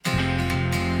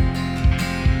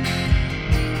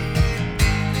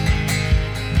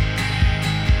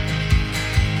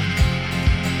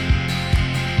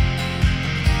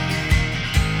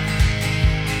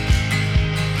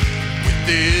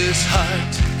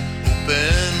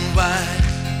open wide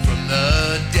from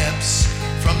the depths,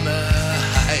 from the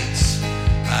heights.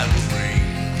 I will bring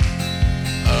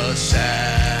a sacrifice.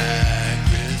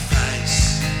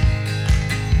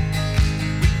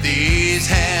 With these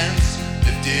hands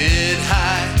lifted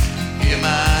high, hear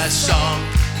my song,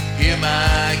 hear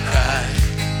my cry.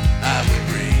 I will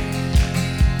bring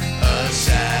a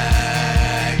sacrifice.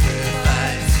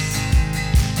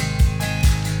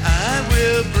 I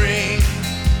will bring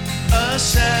a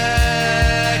sacrifice.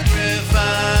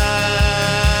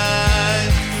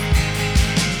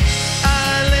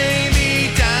 I lay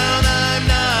me down, I'm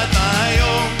not my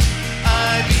own.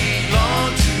 I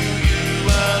belong to you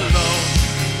alone.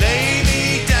 Lay me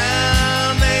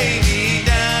down, lay me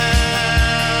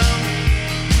down.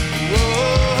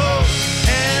 Whoa,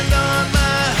 and on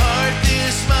my heart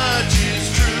this much is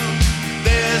true.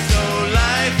 There's no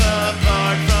life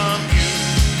apart from you.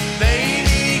 Lay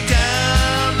me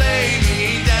down, lay me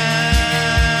down.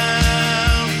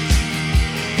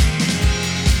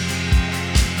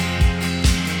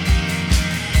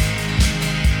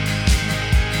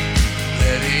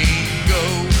 Letting go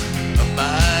of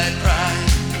my pride,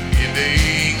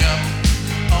 giving up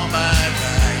all my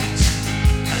rights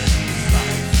and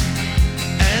life,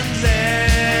 and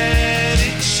let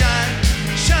it shine,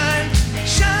 shine,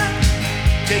 shine.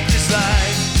 Take this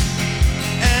life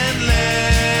and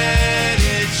let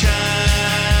it shine.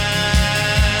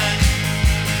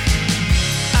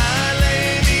 I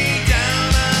lay me down,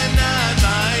 I'm not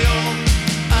my own.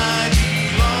 I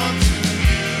belong to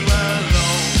you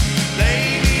alone. Lay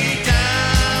me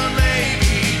down, lay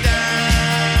me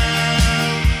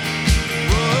down.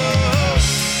 Whoa,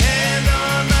 and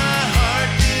on my heart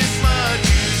this much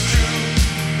is true.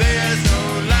 There's no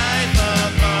life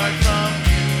apart from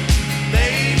you.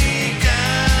 Lay me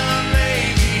down, lay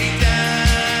me down.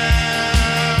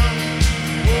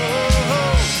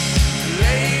 Whoa,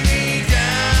 lay me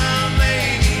down, lay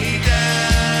me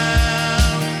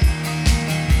down.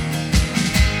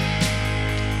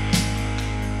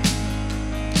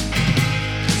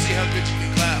 See how good you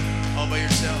can clap all by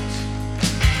yourselves.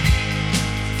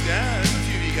 Yeah, there's a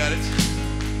few of you got it.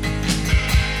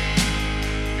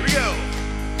 Here we go.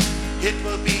 It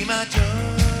will be my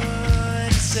joy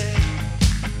to say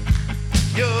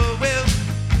your will,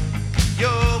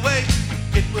 your way.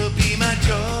 It will be my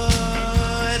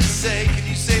joy to say. Can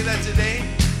you say that today?